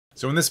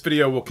So in this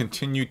video, we'll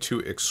continue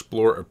to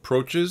explore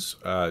approaches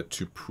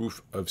to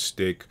proof of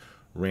stake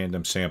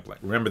random sampling.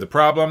 Remember the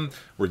problem?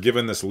 We're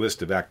given this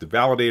list of active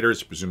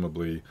validators,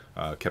 presumably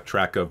kept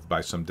track of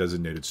by some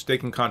designated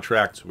staking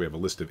contract. We have a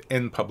list of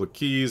n public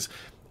keys,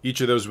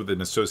 each of those with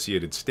an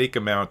associated stake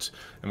amount.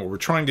 And what we're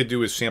trying to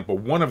do is sample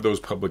one of those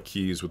public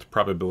keys with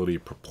probability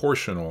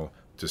proportional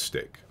to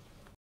stake.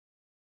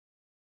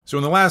 So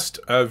in the last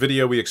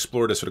video, we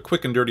explored a sort of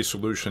quick and dirty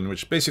solution,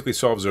 which basically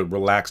solves a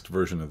relaxed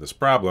version of this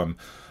problem.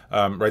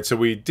 Right, so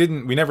we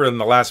never in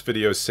the last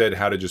video said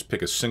how to just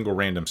pick a single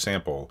random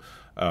sample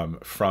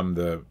from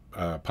the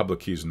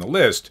public keys in the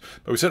list,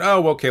 but we said,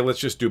 oh, okay, let's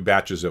just do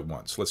batches at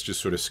once. Let's just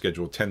sort of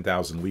schedule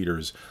 10,000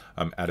 liters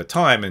at a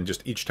time, and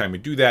just each time we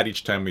do that,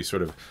 each time we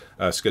sort of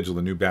schedule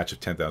a new batch of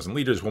 10,000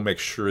 liters, we'll make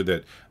sure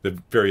that the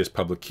various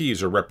public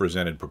keys are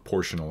represented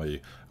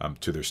proportionally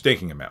to their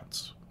staking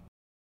amounts.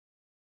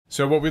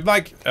 So what we'd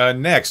like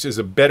next is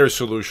a better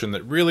solution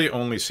that really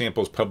only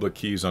samples public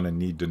keys on a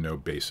need-to-know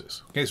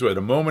basis. Okay, so at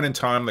a moment in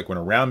time, like when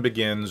a round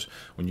begins,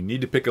 when you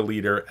need to pick a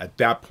leader, at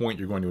that point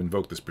you're going to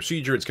invoke this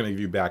procedure. It's going to give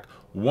you back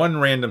one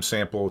random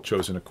sample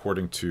chosen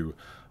according to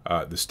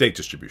the stake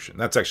distribution.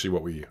 That's actually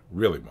what we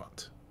really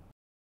want.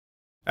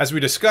 As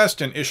we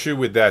discussed, an issue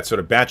with that sort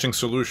of batching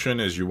solution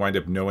is you wind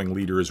up knowing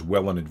leaders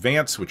well in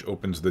advance, which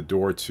opens the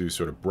door to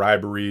sort of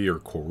bribery or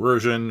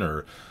coercion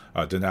or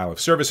denial of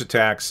service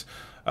attacks.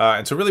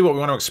 And so really what we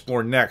want to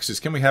explore next is,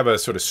 can we have a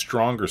sort of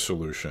stronger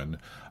solution,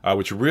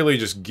 which really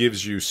just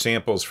gives you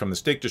samples from the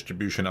stake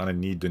distribution on a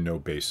need-to-know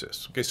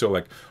basis. Okay, so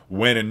like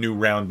when a new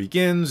round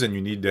begins and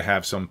you need to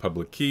have some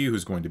public key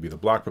who's going to be the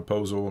block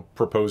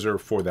proposer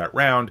for that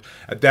round,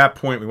 at that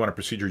point we want a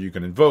procedure you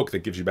can invoke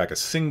that gives you back a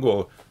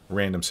single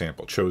random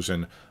sample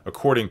chosen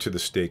according to the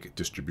stake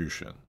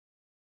distribution.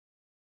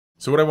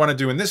 So what I want to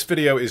do in this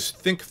video is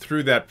think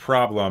through that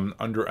problem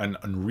under an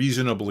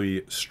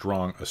unreasonably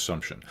strong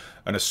assumption.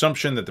 An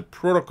assumption that the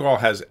protocol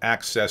has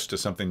access to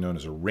something known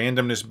as a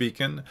randomness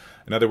beacon.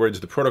 In other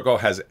words, the protocol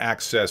has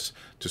access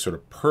to sort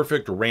of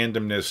perfect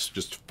randomness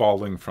just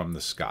falling from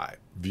the sky,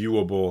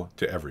 viewable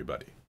to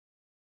everybody.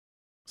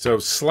 So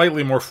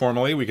slightly more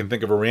formally, we can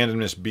think of a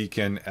randomness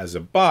beacon as a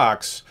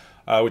box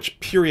which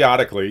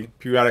periodically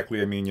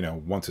I mean, you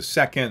know, once a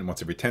second, once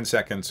every 10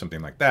 seconds,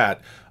 something like that,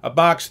 a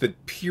box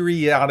that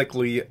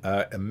periodically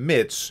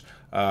emits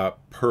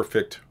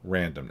perfect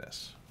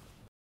randomness.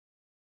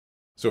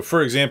 So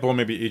for example,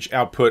 maybe each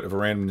output of a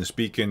randomness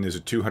beacon is a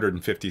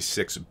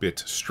 256-bit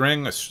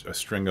string, a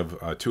string of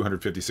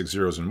 256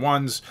 zeros and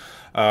ones.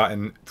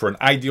 And for an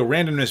ideal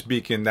randomness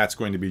beacon, that's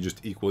going to be just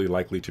equally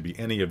likely to be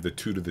any of the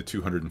 2 to the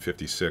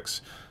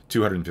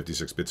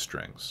 256-bit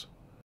strings.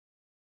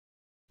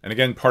 And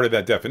again, part of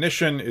that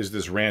definition is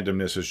this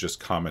randomness is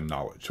just common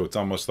knowledge. So it's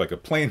almost like a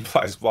plane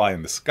flies by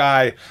in the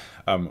sky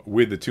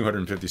with the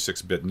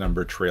 256-bit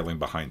number trailing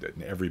behind it,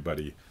 and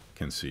everybody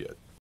can see it.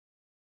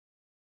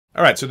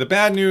 All right, so the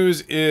bad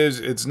news is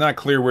it's not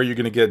clear where you're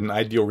going to get an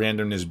ideal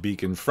randomness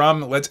beacon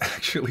from. Let's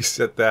actually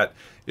set that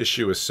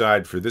issue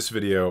aside for this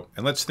video,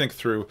 and let's think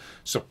through,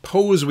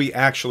 suppose we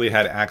actually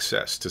had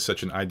access to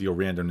such an ideal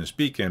randomness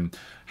beacon,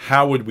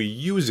 how would we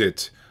use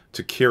it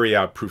to carry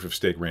out proof of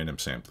stake random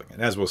sampling?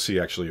 And as we'll see,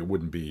 actually, it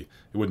wouldn't be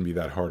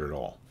that hard at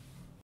all.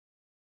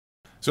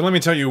 So let me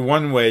tell you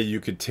one way you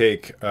could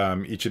take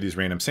each of these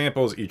random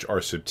samples, each R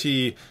sub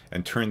t,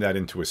 and turn that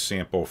into a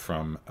sample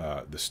from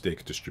the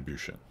stake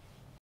distribution.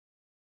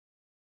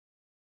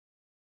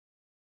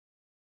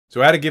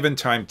 So at a given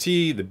time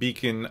t, the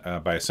beacon,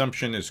 by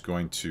assumption, is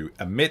going to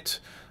emit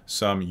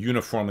some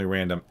uniformly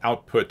random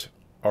output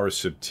R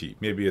sub t.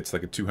 Maybe it's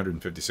like a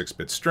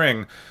 256-bit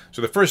string.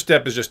 So the first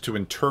step is just to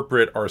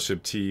interpret R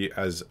sub t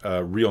as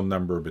a real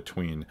number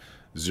between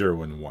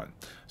 0 and 1.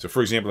 So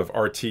for example, if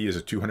RT is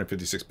a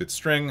 256-bit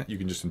string, you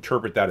can just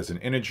interpret that as an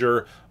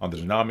integer. On the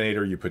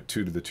denominator, you put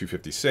 2 to the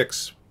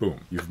 256.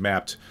 Boom, you've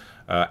mapped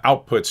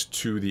outputs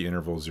to the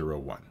interval 0,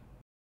 1.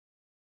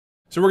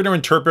 So we're going to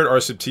interpret R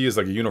sub t as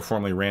like a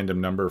uniformly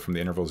random number from the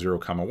interval 0,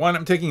 1.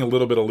 I'm taking a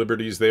little bit of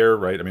liberties there,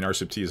 right? I mean, R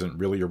sub t isn't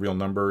really a real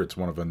number. It's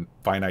one of a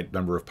finite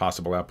number of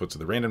possible outputs of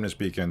the randomness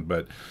beacon.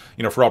 But,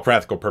 you know, for all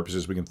practical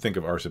purposes, we can think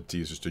of R sub t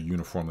as just a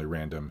uniformly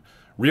random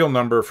real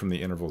number from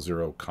the interval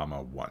 0,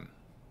 1.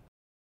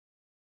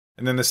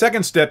 And then the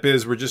second step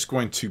is we're just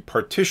going to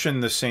partition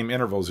the same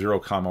interval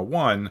 0,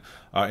 1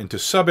 into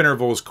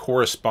subintervals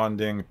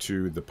corresponding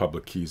to the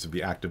public keys of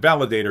the active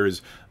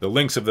validators. The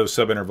lengths of those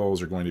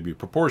subintervals are going to be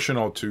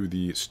proportional to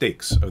the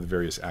stakes of the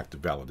various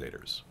active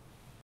validators.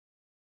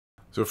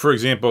 So for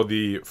example,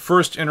 the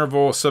first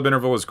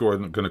subinterval is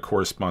going to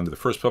correspond to the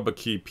first public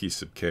key, P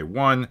sub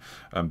k1.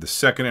 The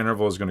second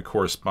interval is going to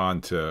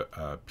correspond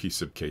to P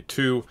sub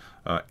k2,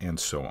 and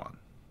so on.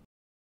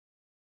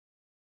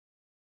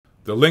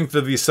 The length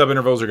of these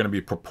subintervals are going to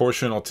be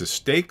proportional to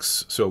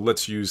stakes. So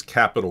let's use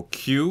capital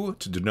Q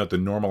to denote the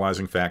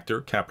normalizing factor.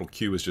 Capital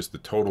Q is just the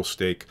total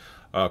stake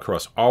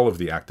across all of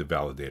the active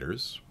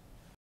validators.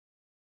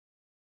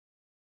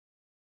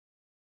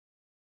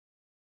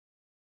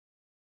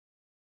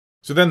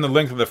 So then the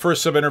length of the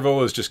first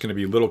subinterval is just going to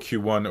be little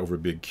q1 over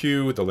big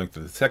Q. The length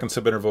of the second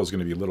subinterval is going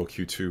to be little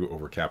q2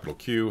 over capital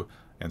Q,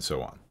 and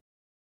so on.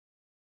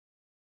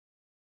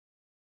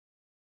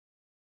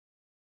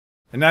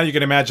 And now you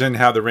can imagine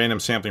how the random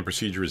sampling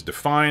procedure is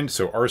defined.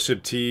 So R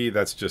sub t,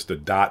 that's just a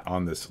dot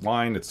on this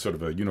line. It's sort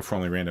of a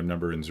uniformly random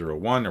number in 0,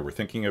 1, or we're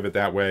thinking of it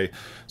that way.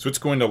 So it's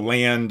going to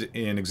land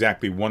in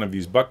exactly one of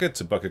these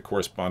buckets, a bucket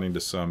corresponding to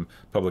some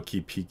public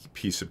key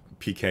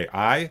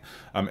pki,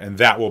 and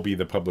that will be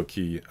the public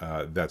key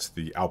that's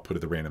the output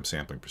of the random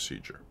sampling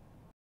procedure.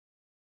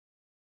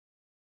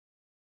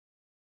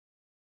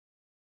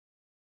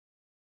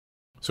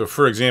 So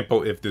for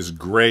example, if this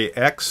gray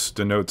X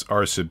denotes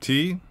R sub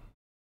t,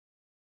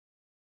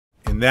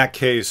 in that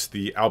case,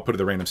 the output of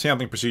the random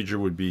sampling procedure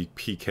would be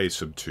pk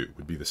sub 2,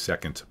 would be the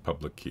second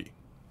public key.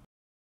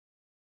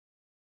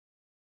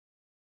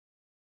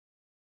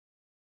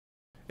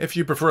 If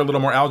you prefer a little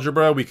more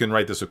algebra, we can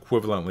write this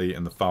equivalently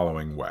in the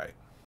following way.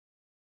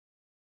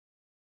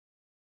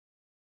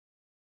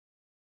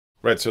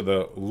 Right, so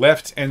the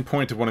left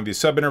endpoint of one of these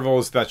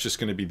subintervals, that's just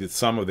going to be the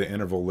sum of the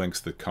interval lengths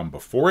that come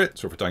before it.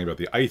 So if we're talking about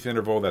the ith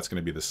interval, that's going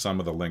to be the sum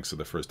of the lengths of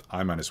the first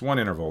I-1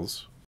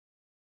 intervals.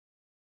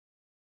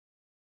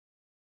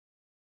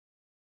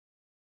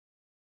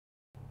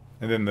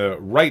 And then the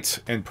right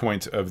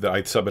endpoint of the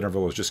ith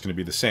subinterval is just going to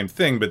be the same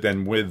thing, but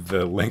then with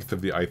the length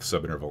of the ith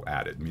subinterval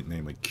added,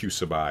 namely q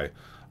sub I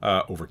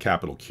over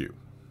capital Q.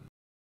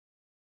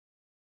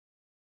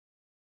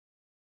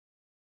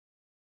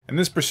 And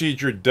this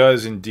procedure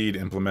does indeed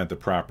implement the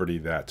property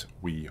that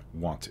we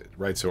wanted,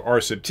 right? So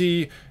R sub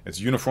t, it's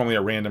uniformly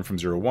at random from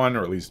 0, 1,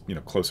 or at least,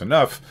 close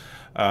enough.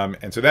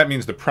 And so that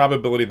means the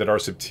probability that R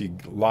sub t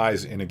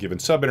lies in a given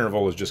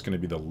subinterval is just going to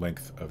be the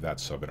length of that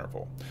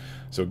subinterval.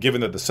 So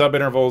given that the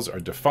subintervals are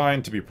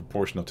defined to be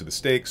proportional to the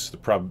stakes,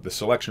 the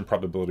selection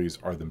probabilities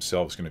are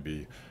themselves going to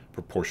be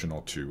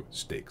proportional to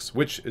stakes,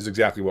 which is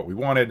exactly what we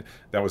wanted.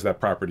 That was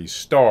that property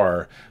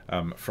star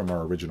from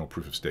our original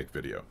proof of stake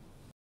video.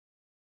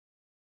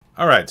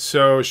 All right,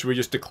 so should we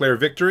just declare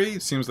victory?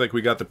 Seems like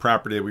we got the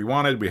property that we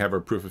wanted. We have our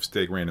proof of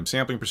stake random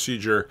sampling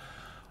procedure.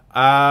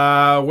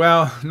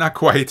 Well, not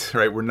quite,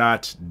 right? We're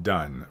not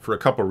done for a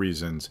couple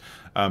reasons.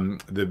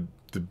 The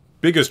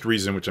biggest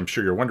reason, which I'm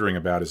sure you're wondering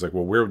about, is like,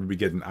 well, where would we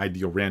get an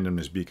ideal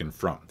randomness beacon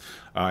from?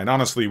 And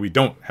honestly, we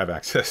don't have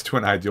access to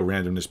an ideal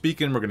randomness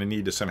beacon. We're going to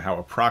need to somehow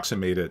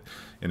approximate it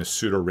in a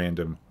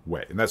pseudo-random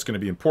way. And that's going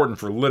to be important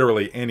for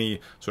literally any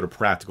sort of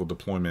practical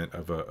deployment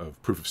of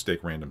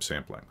proof-of-stake random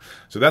sampling.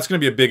 So that's going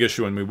to be a big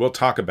issue, and we will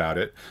talk about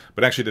it.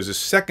 But actually, there's a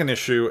second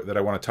issue that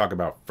I want to talk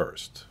about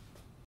first.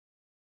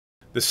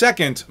 The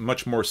second,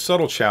 much more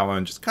subtle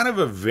challenge is kind of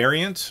a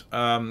variant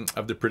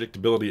of the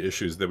predictability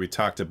issues that we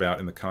talked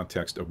about in the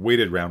context of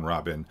weighted round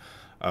robin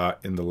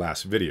in the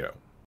last video.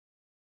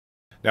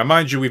 Now,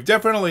 mind you, we've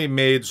definitely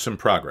made some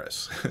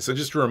progress. So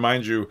just to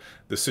remind you,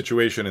 the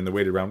situation in the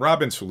weighted round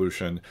robin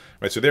solution,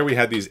 right? So there we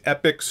had these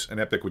epochs. An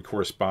epoch would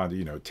correspond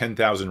to,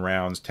 10,000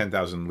 rounds,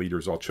 10,000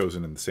 leaders all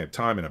chosen at the same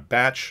time in a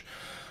batch.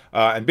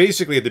 And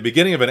basically, at the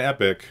beginning of an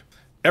epoch,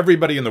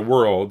 everybody in the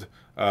world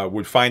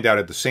would find out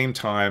at the same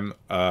time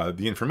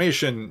the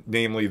information,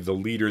 namely the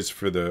leaders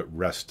for the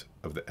rest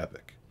of the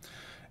epoch.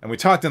 And we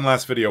talked in the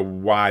last video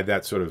why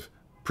that sort of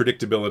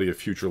predictability of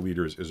future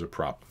leaders is a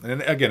problem.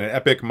 And again, an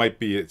epoch might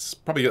be, it's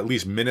probably at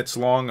least minutes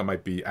long, it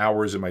might be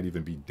hours, it might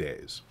even be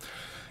days.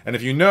 And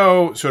if you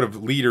know sort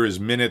of leaders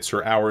minutes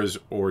or hours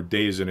or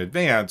days in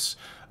advance,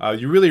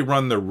 you really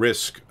run the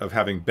risk of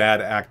having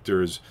bad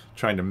actors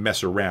trying to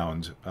mess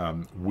around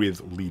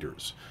with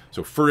leaders.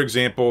 So for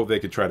example, they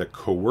could try to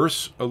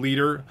coerce a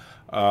leader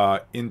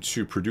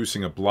into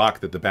producing a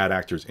block that the bad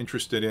actor is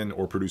interested in,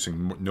 or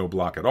producing no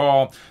block at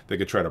all. They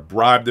could try to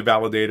bribe the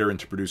validator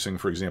into producing,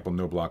 for example,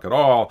 no block at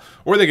all.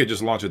 Or they could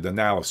just launch a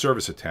denial of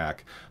service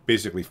attack,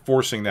 basically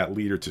forcing that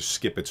leader to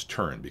skip its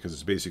turn because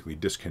it's basically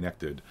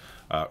disconnected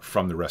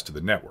from the rest of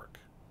the network.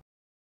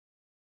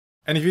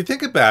 And if you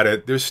think about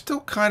it, there's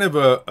still kind of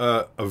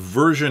a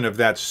version of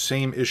that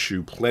same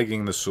issue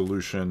plaguing the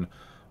solution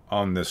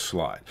on this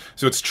slide.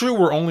 So it's true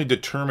we're only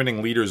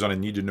determining leaders on a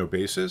need-to-know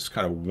basis,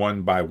 kind of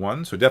one by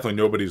one. So definitely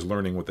nobody's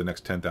learning what the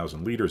next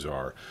 10,000 leaders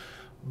are.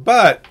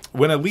 But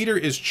when a leader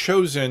is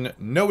chosen,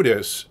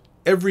 notice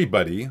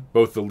everybody,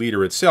 both the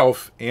leader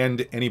itself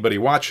and anybody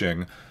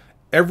watching,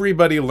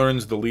 everybody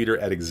learns the leader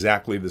at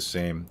exactly the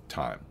same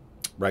time.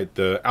 Right?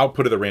 The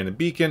output of the random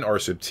beacon, R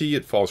sub t,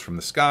 it falls from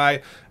the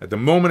sky. At the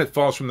moment it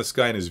falls from the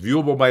sky and is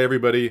viewable by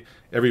everybody,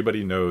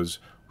 everybody knows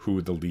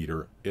who the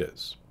leader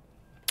is.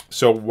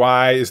 So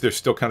why is there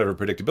still kind of a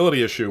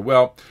predictability issue?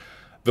 Well,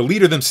 the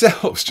leader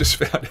themselves just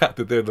found out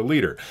that they're the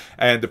leader.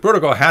 And the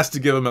protocol has to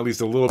give them at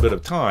least a little bit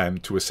of time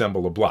to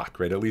assemble a block,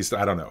 right? At least,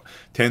 I don't know,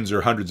 tens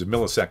or hundreds of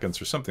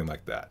milliseconds or something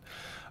like that.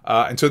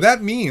 And so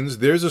that means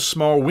there's a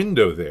small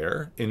window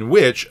there in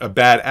which a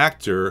bad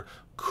actor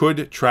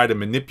could try to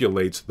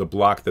manipulate the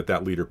block that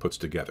that leader puts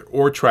together,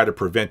 or try to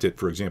prevent it,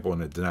 for example,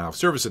 in a denial of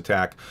service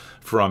attack,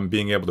 from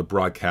being able to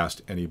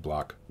broadcast any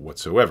block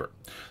whatsoever.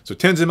 So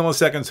tens of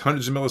milliseconds,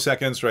 hundreds of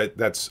milliseconds, right?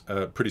 That's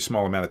a pretty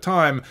small amount of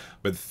time,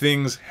 but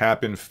things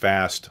happen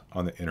fast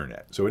on the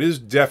internet. So it is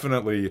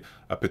definitely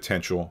a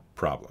potential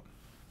problem.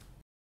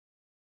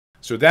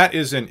 So that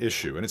is an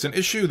issue. And it's an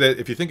issue that,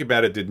 if you think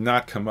about it, did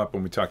not come up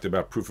when we talked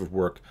about proof of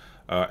work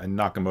and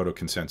Nakamoto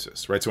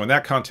consensus, right? So in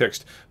that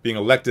context, being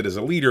elected as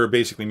a leader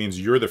basically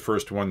means you're the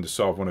first one to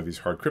solve one of these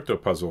hard crypto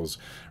puzzles,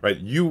 right?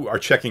 You are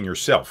checking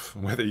yourself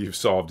whether you've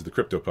solved the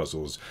crypto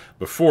puzzles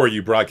before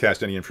you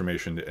broadcast any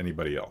information to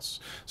anybody else.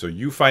 So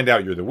you find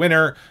out you're the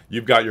winner,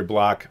 you've got your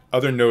block.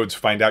 Other nodes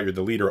find out you're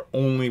the leader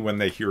only when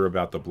they hear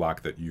about the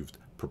block that you've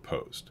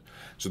proposed.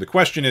 So the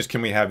question is,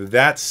 can we have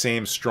that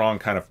same strong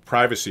kind of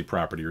privacy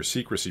property or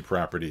secrecy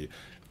property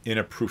in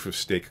a proof of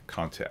stake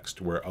context,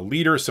 where a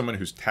leader, someone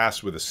who's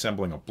tasked with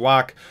assembling a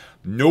block,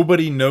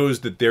 nobody knows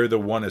that they're the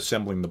one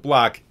assembling the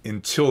block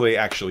until they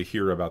actually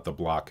hear about the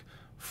block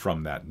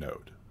from that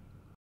node?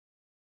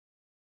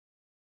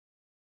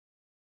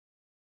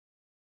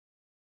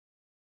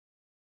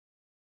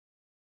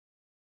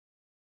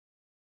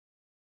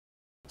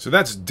 So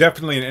that's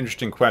definitely an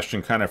interesting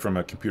question, kind of from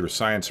a computer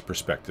science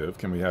perspective.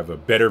 Can we have a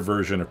better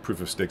version of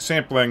proof of stake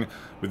sampling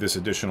with this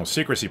additional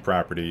secrecy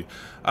property?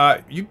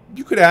 You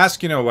could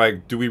ask,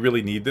 like, do we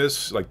really need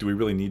this? Like, do we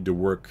really need to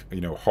work,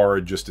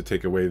 hard just to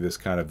take away this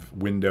kind of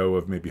window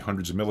of maybe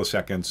hundreds of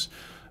milliseconds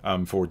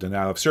for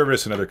denial of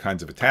service and other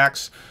kinds of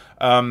attacks?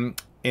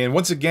 And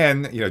once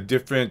again,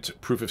 different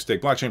proof of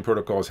stake blockchain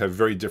protocols have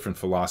very different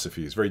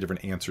philosophies, very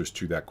different answers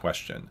to that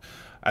question.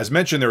 As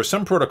mentioned, there are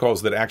some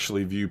protocols that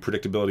actually view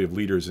predictability of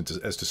leaders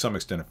as to some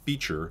extent a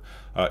feature,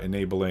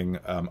 enabling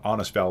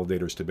honest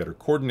validators to better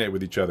coordinate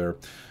with each other.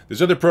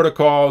 There's other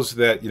protocols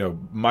that,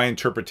 my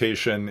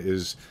interpretation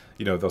is,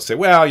 they'll say,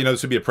 well,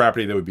 this would be a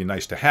property that would be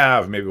nice to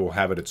have. Maybe we'll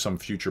have it at some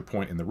future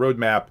point in the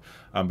roadmap,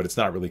 but it's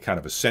not really kind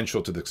of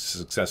essential to the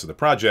success of the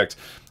project.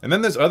 And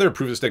then there's other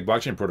proof-of-stake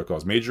blockchain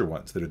protocols, major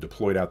ones that are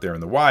deployed out there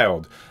in the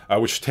wild,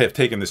 which have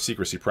taken the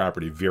secrecy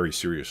property very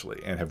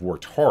seriously and have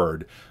worked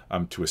hard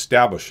to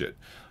establish it.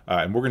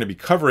 And we're going to be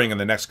covering in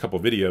the next couple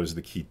videos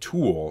the key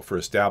tool for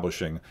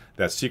establishing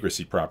that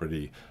secrecy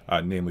property,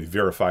 namely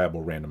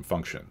verifiable random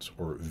functions,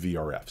 or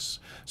VRFs.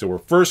 So we're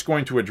first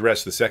going to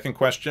address the second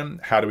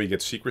question, how do we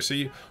get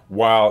secrecy,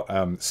 while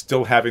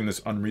still having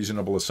this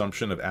unreasonable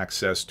assumption of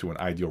access to an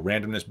ideal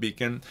randomness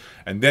beacon.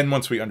 And then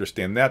once we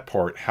understand that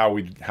part, how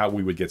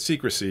we would get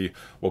secrecy,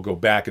 we'll go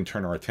back and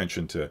turn our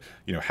attention to,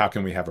 how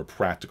can we have a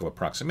practical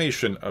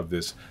approximation of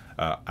this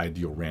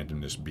ideal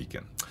randomness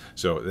beacon.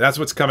 So that's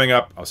what's coming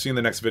up. I'll see you in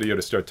the next video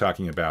to start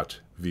talking about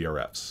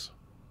VRFs.